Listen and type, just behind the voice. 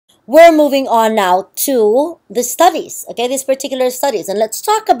we're moving on now to the studies, okay, these particular studies. And let's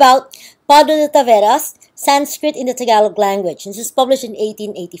talk about Pado de Tavera's Sanskrit in the Tagalog language. This is published in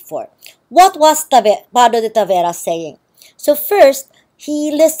 1884. What was Pado de Tavera saying? So first,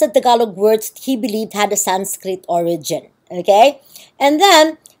 he listed Tagalog words he believed had a Sanskrit origin, okay? And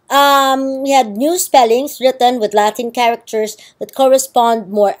then he had new spellings written with Latin characters that correspond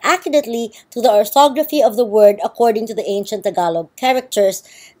more accurately to the orthography of the word according to the ancient Tagalog characters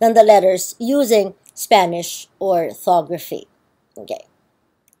than the letters using Spanish orthography. Okay.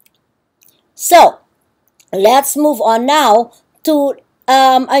 So, let's move on now to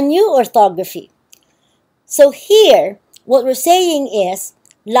a new orthography. So here, what we're saying is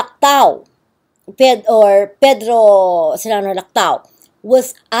Lactao, Pedro Serrano Lactao,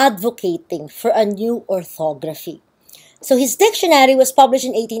 was advocating for a new orthography. So his dictionary was published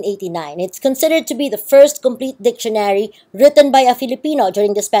in 1889. It's considered to be the first complete dictionary written by a Filipino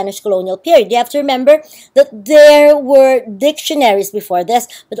during the Spanish colonial period. You have to remember that there were dictionaries before this,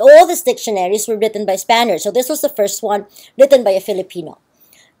 but all these dictionaries were written by Spaniards. So this was the first one written by a Filipino.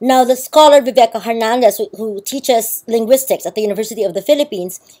 Now, the scholar Viveca Hernandez, who teaches linguistics at the University of the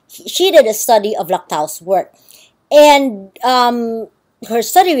Philippines, she did a study of Lactao's work. And her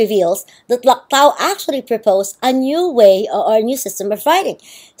study reveals that Lactao actually proposed a new way or a new system of writing.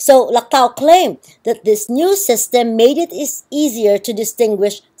 So Lactao claimed that this new system made it easier to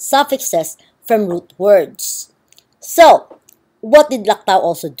distinguish suffixes from root words. So, what did Lactao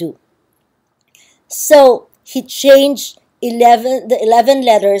also do? So, he changed the 11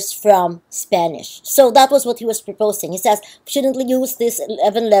 letters from Spanish. So, that was what he was proposing. He says, we shouldn't use these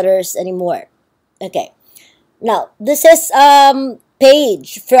 11 letters anymore. Okay. Now, this is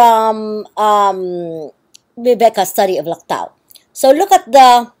page from Rebecca's study of Lactao. So look at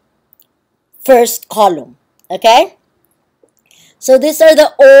the first column, okay? So these are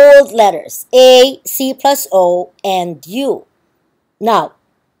the old letters, A, C plus O, and U. Now,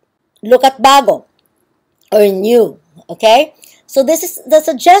 look at bago, or new, okay? So this is, the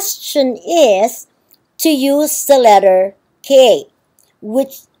suggestion is to use the letter K,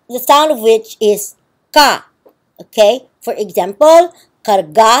 which the sound of which is ka, okay? For example,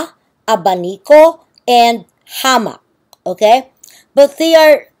 karga, abanico, and hamak. Okay? But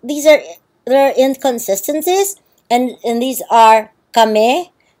there are inconsistencies, and these are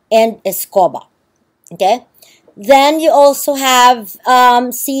kame and escoba. Okay? Then you also have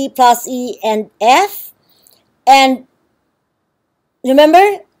C plus E and F. And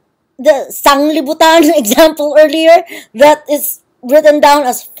remember the sanglibutan example earlier that is written down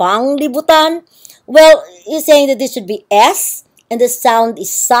as fanglibutan? Well, you're saying that this should be S, and the sound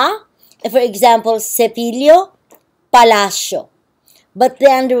is sa. And for example, cepillo, palacio. But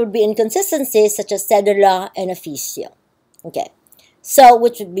then there would be inconsistencies such as cedula and oficio. Okay. So,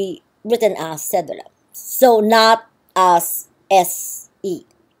 which would be written as cedula. So, not as S-E.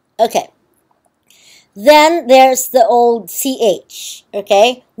 Okay. Then there's the old CH,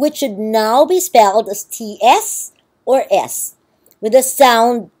 okay, which should now be spelled as TS or S with the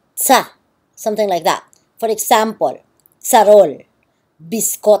sound sa. Something like that. For example, sarol,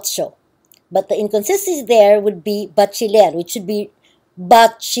 bizcocho. But the inconsistency there would be bachiller, which should be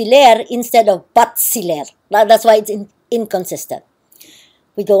bachiller instead of batsiler. That's why it's inconsistent.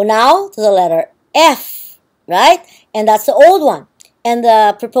 We go now to the letter F, right? And that's the old one. And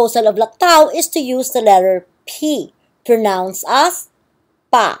the proposal of Lactao is to use the letter P, pronounced as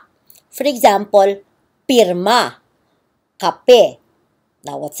pa. For example, pirma, kape.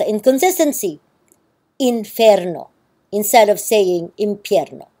 Now, what's the inconsistency? Inferno, instead of saying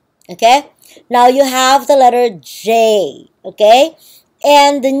impierno. Okay? Now, you have the letter J. Okay?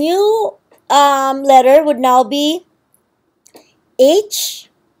 And the new letter would now be H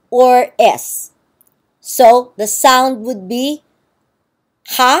or S. So, the sound would be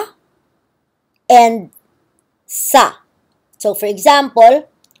ha and sa. So, for example,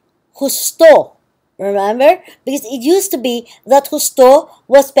 husto. Remember? Because it used to be that justo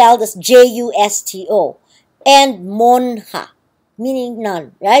was spelled as J-U-S-T-O. And monja, meaning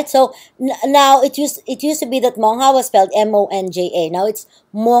none, right? So, now it used to be that monja was spelled M-O-N-J-A. Now it's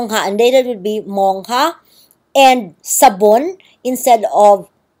monja, and later it would be monja and sabon instead of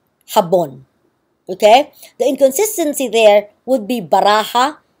habon. Okay? The inconsistency there would be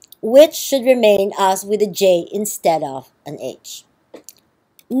baraja, which should remain as with a J instead of an H.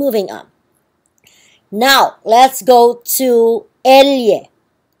 Moving on. Now, let's go to Elye.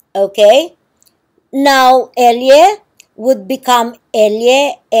 Okay? Now, Elye would become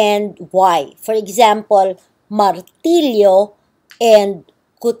Elye and Y. For example, martillo and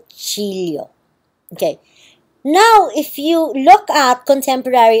cuchillo. Okay? Now, if you look at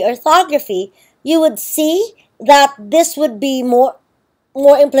contemporary orthography, you would see that this would be more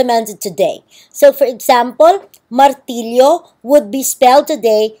implemented today. So, for example, martillo would be spelled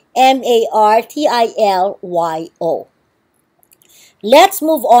today martilyo. Let's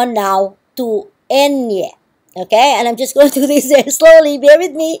move on now to enye. Okay, and I'm just going to do this very slowly. Bear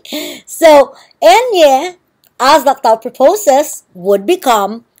with me. So, enye, as Lactau proposes, would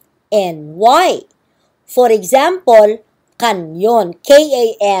become ny. For example, kanyon,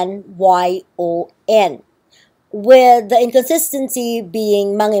 kanyon, with the inconsistency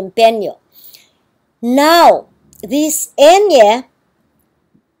being mangimpenyo. Now, this enye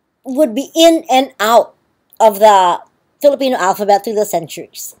would be in and out of the Filipino alphabet through the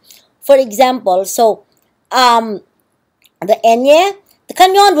centuries. For example, so the enye, the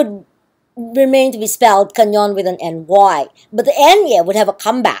kanyon would remain to be spelled kanyon with an ny, but the enye would have a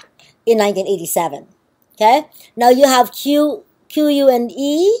comeback in 1987. Okay, now you have U, and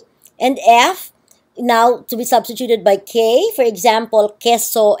E, and F, now to be substituted by K. For example,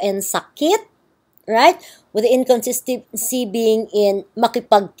 queso and sakit, right? With the inconsistency being in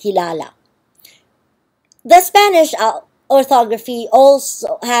makipagkilala. The Spanish orthography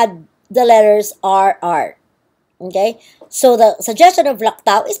also had the letters RR. Okay? So the suggestion of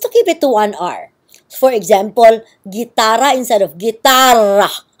Lactau is to keep it to one R. For example, guitarra instead of guitarra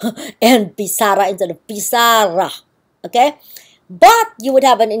and pizarra instead of pizarra. Okay? But you would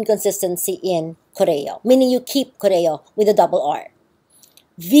have an inconsistency in Correo, meaning you keep Correo with a double R.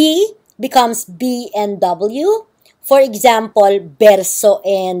 V becomes B and W. For example, Berso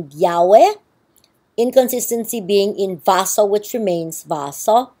and Yahweh. Inconsistency being in Vaso, which remains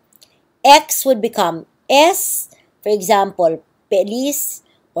Vaso. X would become S. For example, Pelis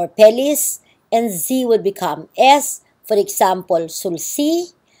or Pelis. And Z would become S. For example,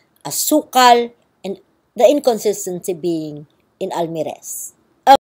 Sulsi, Asukal, and the inconsistency being in Almires.